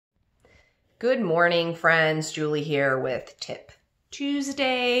Good morning, friends. Julie here with Tip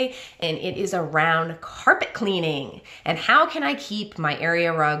Tuesday, and it is around carpet cleaning and how can I keep my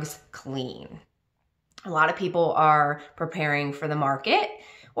area rugs clean. A lot of people are preparing for the market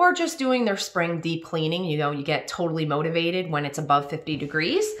or just doing their spring deep cleaning. You know, you get totally motivated when it's above 50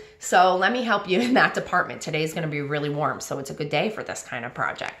 degrees. So let me help you in that department. Today's going to be really warm, so it's a good day for this kind of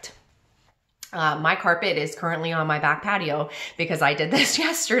project. My carpet is currently on my back patio because I did this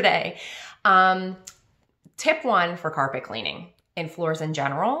yesterday. Tip one for carpet cleaning and floors in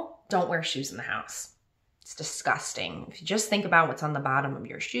general, don't wear shoes in the house. It's disgusting. If you just think about what's on the bottom of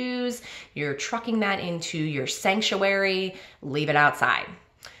your shoes, you're trucking that into your sanctuary, leave it outside.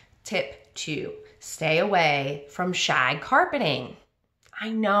 Tip two, stay away from shag carpeting. I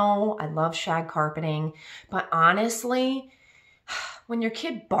know I love shag carpeting, but honestly, when your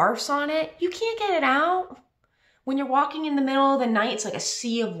kid barfs on it, you can't get it out. When you're walking in the middle of the night, it's like a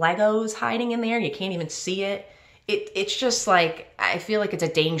sea of Legos hiding in there. You can't even see it. It's just like, I feel like it's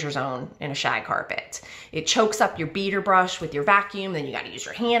a danger zone in a shag carpet. It chokes up your beater brush with your vacuum. Then you got to use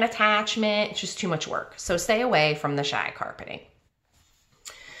your hand attachment. It's just too much work. So stay away from the shag carpeting.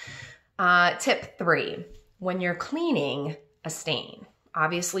 Tip three, when you're cleaning a stain,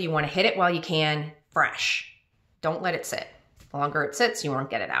 obviously you want to hit it while you can, fresh. Don't let it sit. The longer it sits, you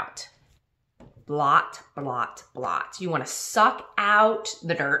won't get it out. Blot, blot, blot. You want to suck out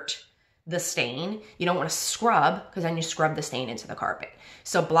the dirt, the stain. You don't want to scrub because then you scrub the stain into the carpet.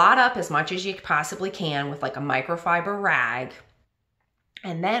 So blot up as much as you possibly can with like a microfiber rag.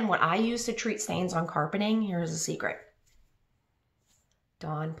 And then what I use to treat stains on carpeting, here's a secret.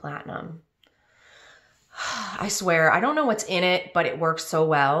 Dawn Platinum. I swear, I don't know what's in it, but it works so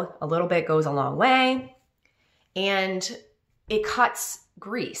well. A little bit goes a long way. And it cuts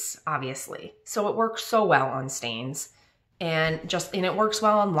grease, obviously. So it works so well on stains and it works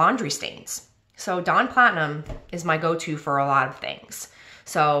well on laundry stains. So Dawn Platinum is my go-to for a lot of things.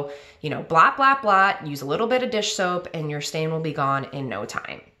 So, you know, blot, blot, blot, use a little bit of dish soap and your stain will be gone in no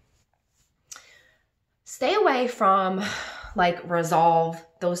time. Stay away from like Resolve,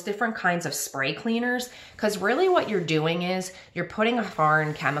 those different kinds of spray cleaners, because really what you're doing is you're putting a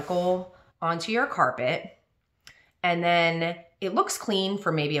foreign chemical onto your carpet and then it looks clean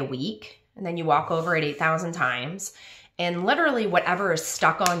for maybe a week, and then you walk over it 8,000 times, and literally whatever is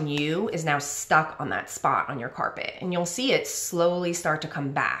stuck on you is now stuck on that spot on your carpet, and you'll see it slowly start to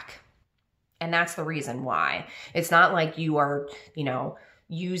come back. And that's the reason why. It's not like you are, you know,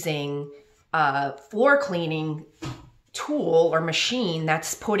 using a floor cleaning tool or machine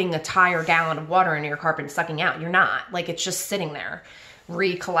that's putting a entire gallon of water into your carpet and sucking out. You're not. Like, it's just sitting there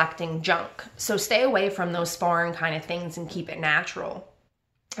recollecting junk. So stay away from those foreign kind of things and keep it natural.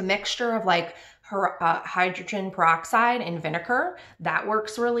 A mixture of like hydrogen peroxide and vinegar, that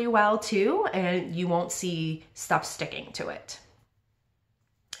works really well too, and you won't see stuff sticking to it.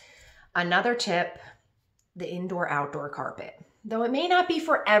 Another tip, the indoor-outdoor carpet. Though it may not be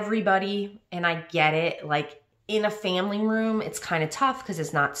for everybody, and I get it, like in a family room, it's kind of tough because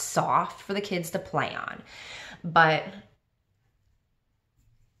it's not soft for the kids to play on. But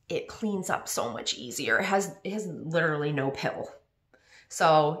it cleans up so much easier. It has literally no pill.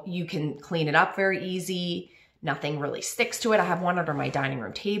 So you can clean it up very easy. Nothing really sticks to it. I have one under my dining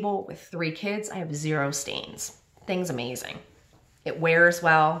room table with 3 kids. I have 0 stains. Thing's amazing. It wears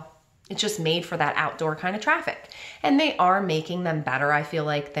well. It's just made for that outdoor kind of traffic. And they are making them better, I feel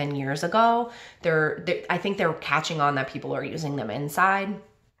like, than years ago. I think they're catching on that people are using them inside.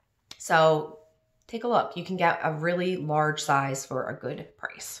 So take a look. You can get a really large size for a good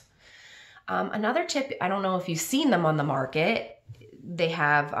price. Another tip, I don't know if you've seen them on the market. They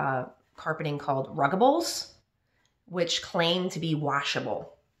have carpeting called Ruggables, which claim to be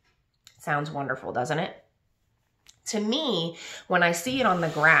washable. Sounds wonderful, doesn't it? To me, when I see it on the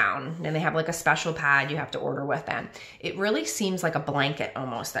ground, and they have like a special pad you have to order with them, it really seems like a blanket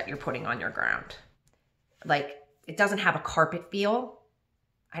almost that you're putting on your ground. Like, it doesn't have a carpet feel.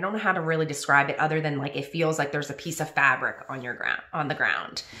 I don't know how to really describe it other than like it feels like there's a piece of fabric on the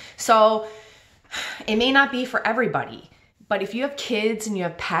ground. So it may not be for everybody, but if you have kids and you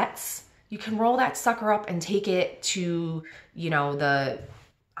have pets, you can roll that sucker up and take it to, you know, the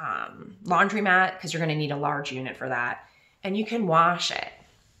laundromat, because you're going to need a large unit for that, and you can wash it.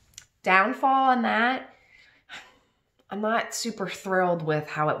 Downfall on that, I'm not super thrilled with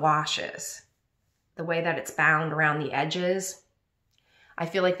how it washes. The way that it's bound around the edges, I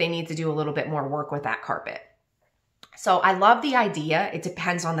feel like they need to do a little bit more work with that carpet. So I love the idea. It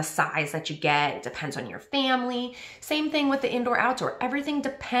depends on the size that you get. It depends on your family. Same thing with the indoor outdoor. Everything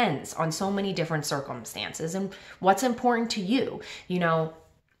depends on so many different circumstances and what's important to you. You know,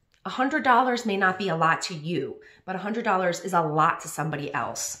 $100 may not be a lot to you, but $100 is a lot to somebody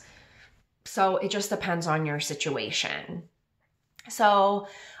else. So it just depends on your situation. So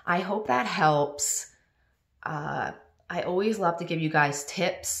I hope that helps. I always love to give you guys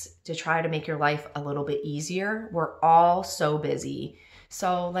tips to try to make your life a little bit easier. We're all so busy.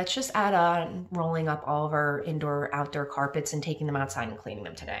 So let's just add on rolling up all of our indoor, outdoor carpets and taking them outside and cleaning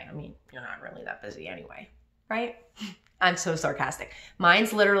them today. I mean, you're not really that busy anyway, right? I'm so sarcastic.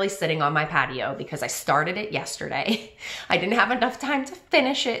 Mine's literally sitting on my patio because I started it yesterday. I didn't have enough time to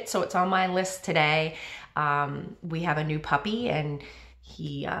finish it, so it's on my list today. We have a new puppy, and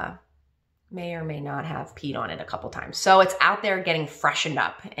he may or may not have peed on it a couple times. So it's out there getting freshened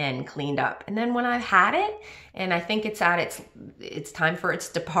up and cleaned up. And then when I've had it and I think it's at it's time for its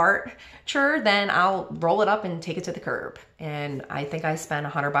departure, then I'll roll it up and take it to the curb. And I think I spent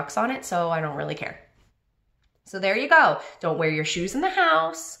 $100 on it, so I don't really care. So there you go. Don't wear your shoes in the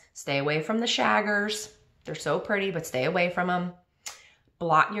house. Stay away from the shaggers. They're so pretty, but stay away from them.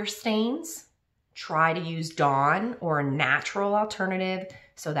 Blot your stains. Try to use Dawn or a natural alternative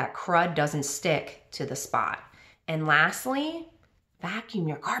so that crud doesn't stick to the spot. And lastly, vacuum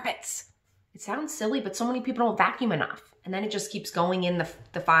your carpets. It sounds silly, but so many people don't vacuum enough. And then it just keeps going in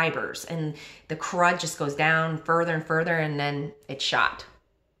the fibers, and the crud just goes down further and further, and then it's shot.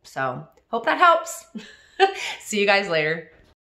 So hope that helps. See you guys later.